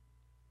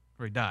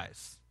 where he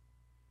dies.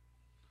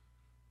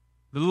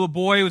 The little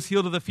boy was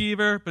healed of the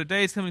fever, but a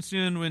day is coming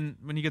soon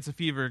when he gets a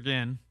fever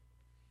again,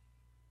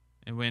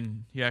 and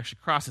when he actually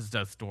crosses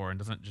death's door and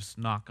doesn't just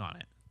knock on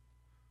it.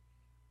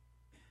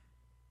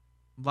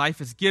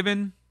 Life is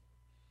given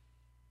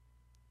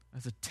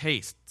as a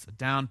taste, a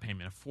down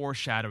payment, a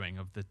foreshadowing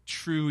of the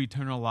true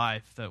eternal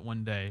life that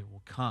one day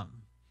will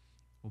come,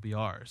 will be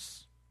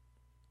ours.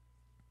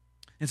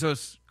 And so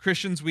as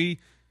Christians, we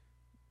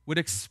would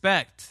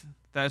expect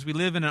that as we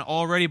live in an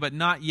already but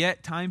not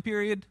yet time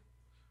period,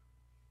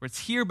 where it's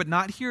here but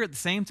not here at the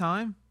same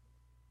time,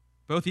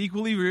 both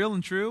equally real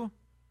and true,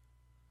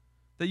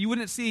 that you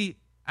wouldn't see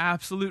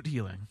absolute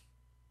healing.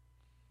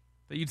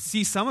 That you'd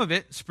see some of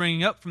it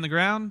springing up from the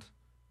ground,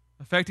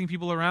 affecting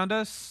people around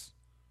us,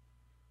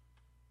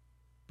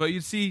 but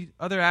you'd see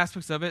other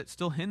aspects of it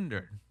still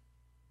hindered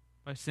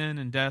by sin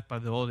and death, by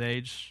the old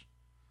age.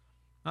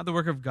 Not the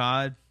work of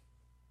God,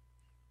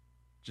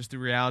 just the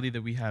reality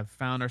that we have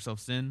found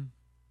ourselves in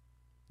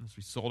as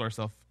we sold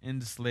ourselves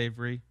into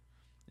slavery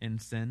in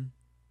sin.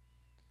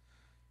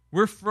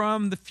 We're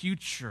from the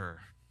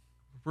future.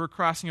 We're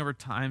crossing over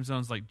time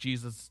zones like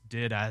Jesus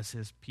did as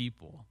his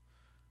people.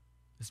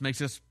 This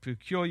makes us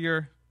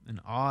peculiar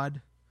and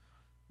odd.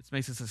 This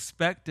makes us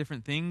expect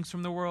different things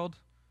from the world,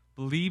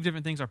 believe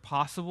different things are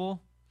possible,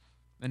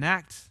 and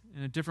act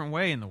in a different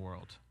way in the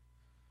world.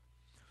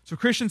 So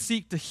Christians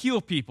seek to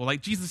heal people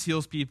like Jesus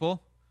heals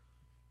people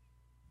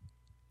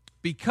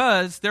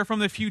because they're from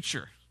the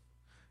future.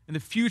 And the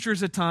future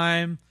is a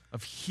time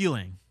of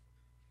healing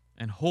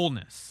and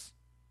wholeness.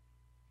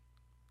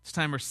 It's a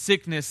time where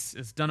sickness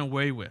is done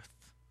away with.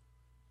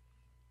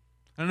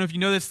 I don't know if you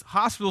know this,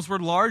 hospitals were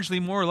largely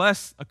more or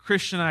less a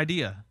Christian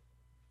idea.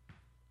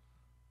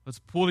 Let's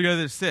pull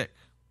together the sick.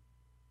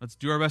 Let's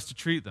do our best to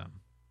treat them.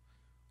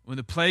 When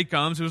the plague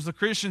comes, it was the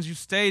Christians who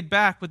stayed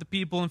back with the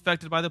people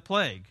infected by the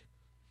plague,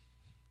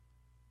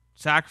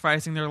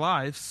 sacrificing their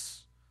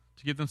lives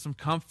to give them some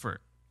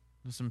comfort,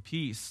 some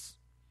peace,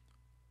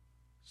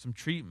 some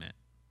treatment,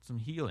 some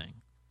healing.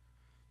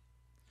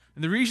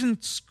 And the reason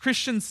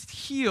Christians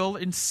heal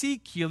and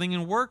seek healing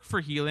and work for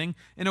healing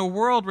in a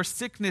world where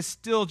sickness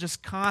still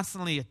just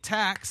constantly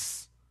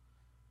attacks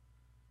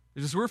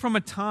is because we're from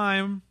a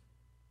time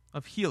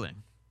of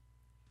healing.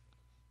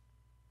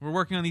 We're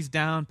working on these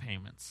down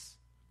payments,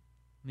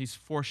 these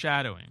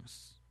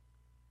foreshadowings.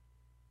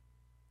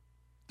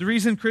 The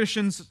reason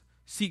Christians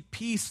seek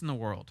peace in the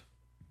world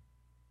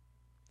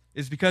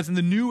is because in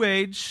the new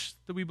age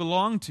that we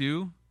belong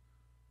to,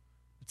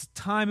 it's a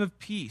time of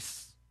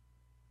peace.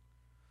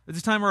 It's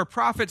a time where our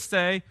prophets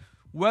say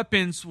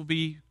weapons will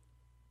be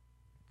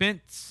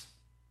bent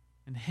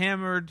and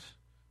hammered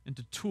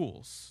into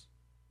tools.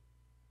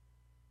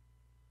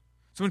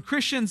 So when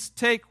Christians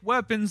take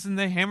weapons and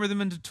they hammer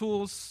them into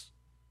tools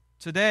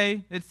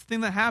today, it's the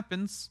thing that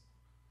happens.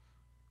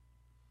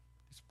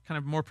 It's kind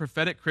of more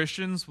prophetic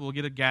Christians will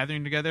get a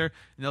gathering together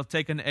and they'll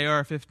take an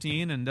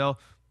AR-15 and they'll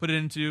put it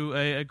into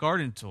a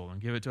garden tool and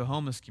give it to a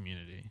homeless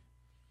community.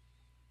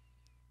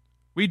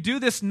 We do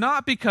this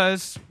not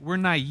because we're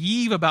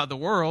naive about the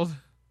world,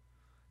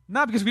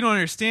 not because we don't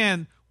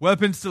understand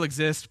weapons still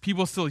exist,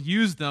 people still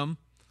use them,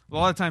 a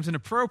lot of times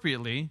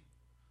inappropriately,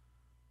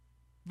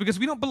 because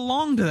we don't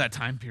belong to that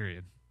time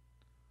period.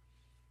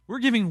 We're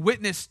giving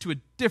witness to a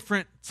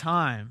different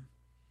time,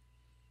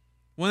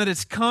 one that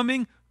is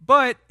coming,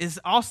 but is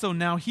also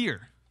now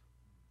here.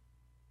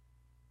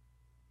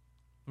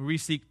 We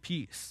seek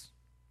peace.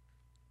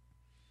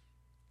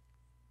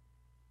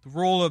 The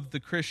role of the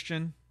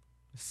Christian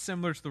is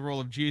similar to the role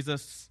of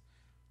Jesus,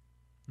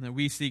 and that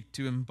we seek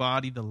to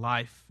embody the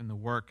life and the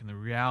work and the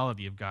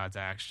reality of God's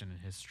action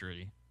in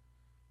history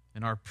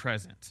in our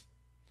present.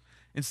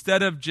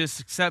 Instead of just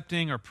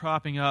accepting or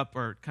propping up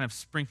or kind of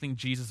sprinkling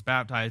Jesus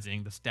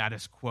baptizing the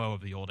status quo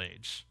of the old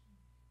age.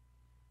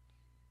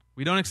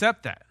 We don't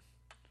accept that.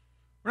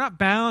 We're not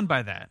bound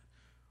by that.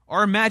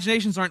 Our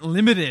imaginations aren't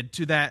limited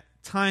to that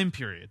time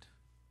period.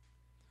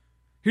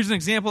 Here's an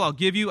example I'll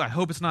give you. I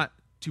hope it's not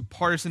too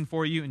partisan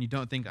for you and you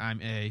don't think I'm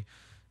a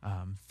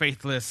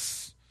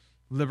faithless,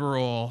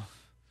 liberal,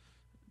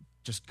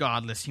 just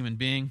godless human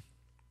being.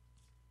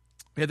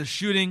 We had the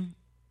shooting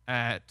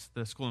at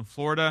the school in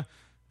Florida.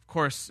 Of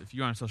course, if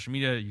you're on social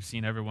media, you've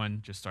seen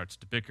everyone just starts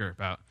to bicker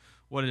about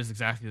what it is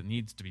exactly that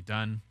needs to be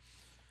done.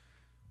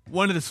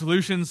 One of the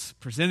solutions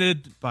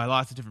presented by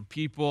lots of different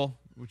people,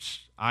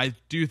 which I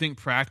do think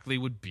practically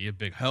would be a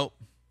big help,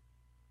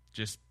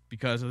 just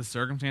because of the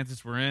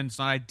circumstances we're in, it's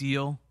not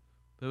ideal,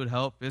 but it would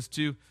help, is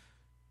to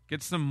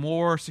get some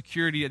more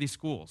security at these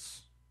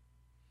schools.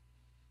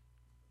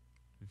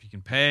 If you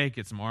can pay,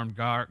 get some armed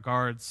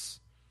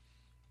guards.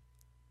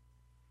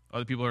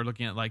 Other people are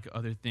looking at like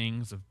other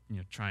things of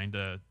trying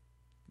to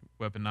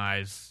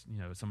weaponize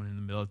someone in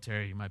the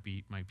military. You might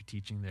be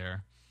teaching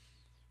there.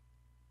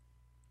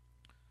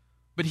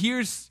 But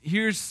here's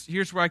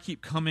where I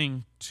keep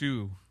coming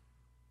to.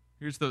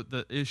 Here's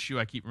the issue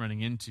I keep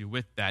running into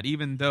with that,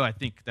 even though I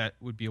think that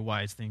would be a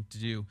wise thing to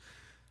do,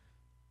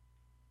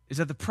 is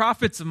that the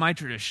prophets of my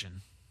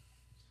tradition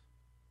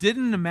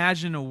didn't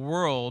imagine a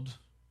world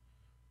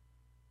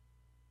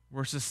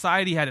where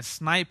society had a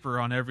sniper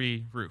on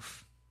every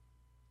roof.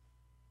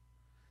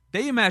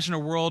 They imagined a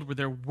world where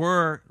there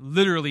were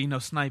literally no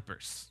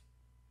snipers.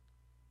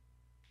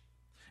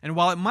 And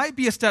while it might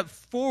be a step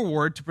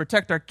forward to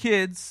protect our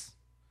kids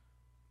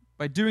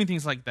by doing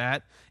things like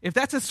that, if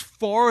that's as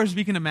far as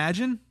we can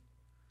imagine,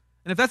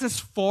 and if that's as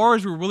far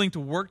as we're willing to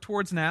work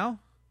towards now,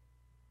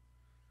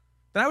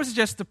 then I would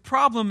suggest the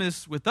problem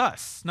is with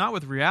us, not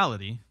with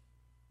reality.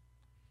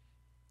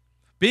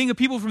 Being a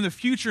people from the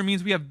future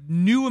means we have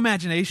new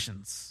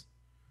imaginations.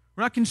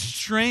 We're not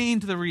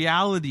constrained to the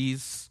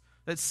realities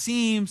that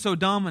seem so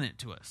dominant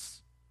to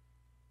us.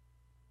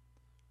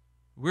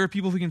 We're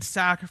people who can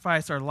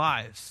sacrifice our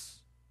lives.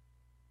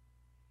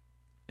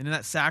 And in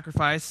that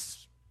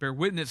sacrifice, bear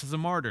witness as a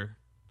martyr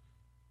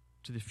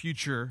to the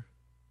future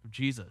of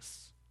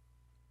Jesus.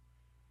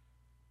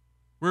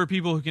 We're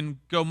people who can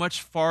go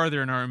much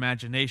farther in our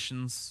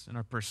imaginations and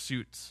our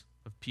pursuit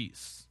of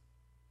peace.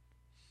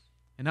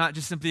 And not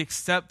just simply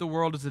accept the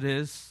world as it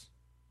is,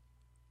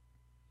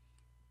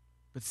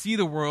 but see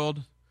the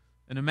world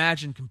and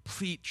imagine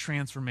complete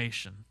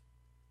transformation.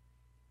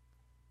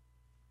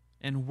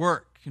 And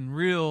work in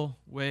real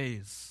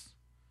ways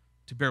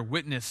to bear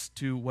witness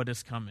to what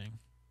is coming.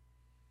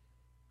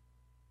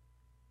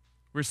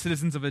 We're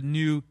citizens of a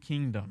new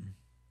kingdom.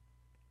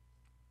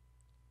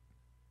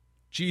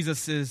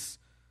 Jesus is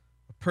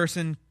a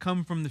person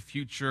come from the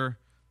future,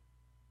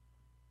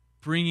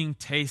 bringing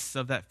tastes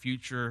of that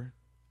future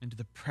into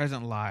the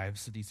present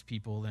lives of these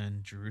people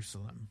in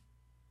Jerusalem.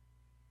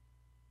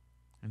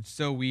 And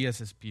so we as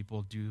his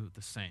people do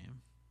the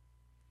same.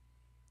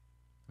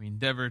 We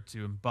endeavor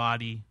to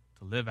embody,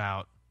 to live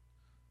out,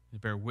 to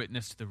bear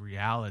witness to the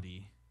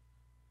reality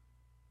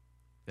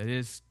that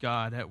is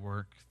God at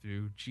work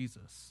through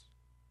Jesus.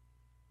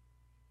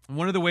 And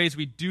one of the ways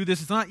we do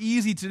this, it's not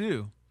easy to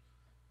do.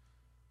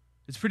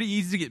 It's pretty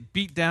easy to get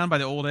beat down by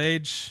the old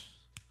age,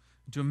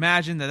 to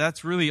imagine that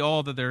that's really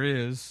all that there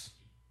is.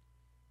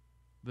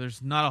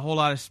 There's not a whole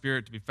lot of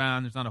spirit to be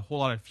found. There's not a whole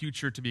lot of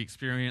future to be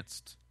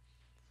experienced.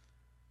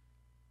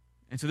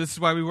 And so this is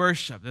why we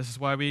worship. This is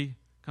why we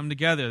come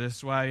together. This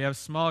is why we have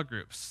small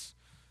groups.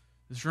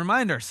 Just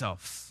remind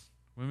ourselves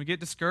when we get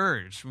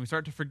discouraged, when we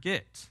start to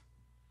forget.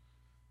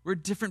 We're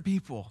different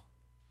people.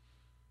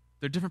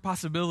 There are different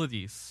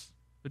possibilities.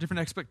 There are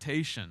different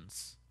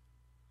expectations.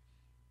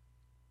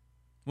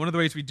 One of the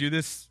ways we do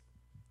this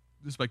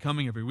is by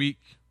coming every week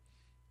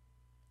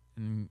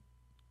and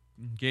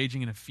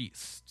engaging in a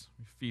feast.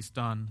 We feast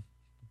on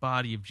the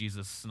body of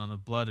Jesus and on the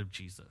blood of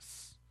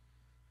Jesus.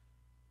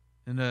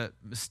 In a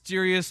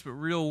mysterious but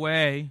real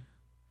way,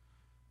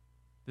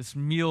 this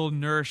meal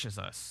nourishes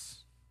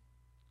us.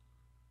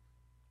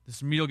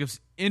 This meal gives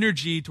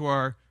energy to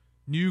our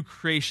new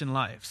creation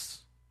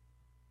lives.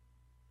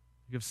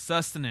 It gives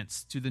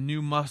sustenance to the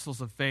new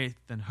muscles of faith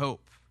and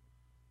hope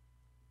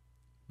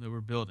that we're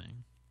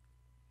building.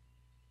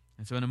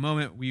 And so in a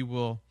moment, we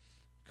will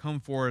come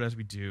forward as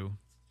we do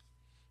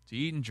to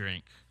eat and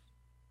drink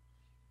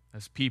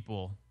as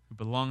people who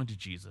belong to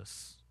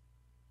Jesus.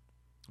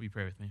 Will you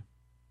pray with me?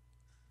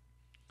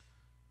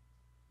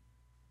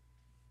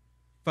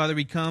 Father,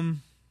 we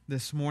come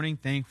this morning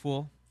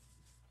thankful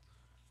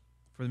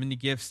for the many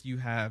gifts you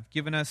have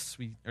given us.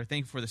 We are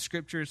thankful for the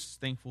scriptures,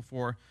 thankful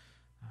for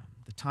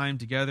the time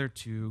together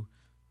to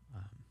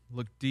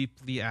look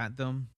deeply at them.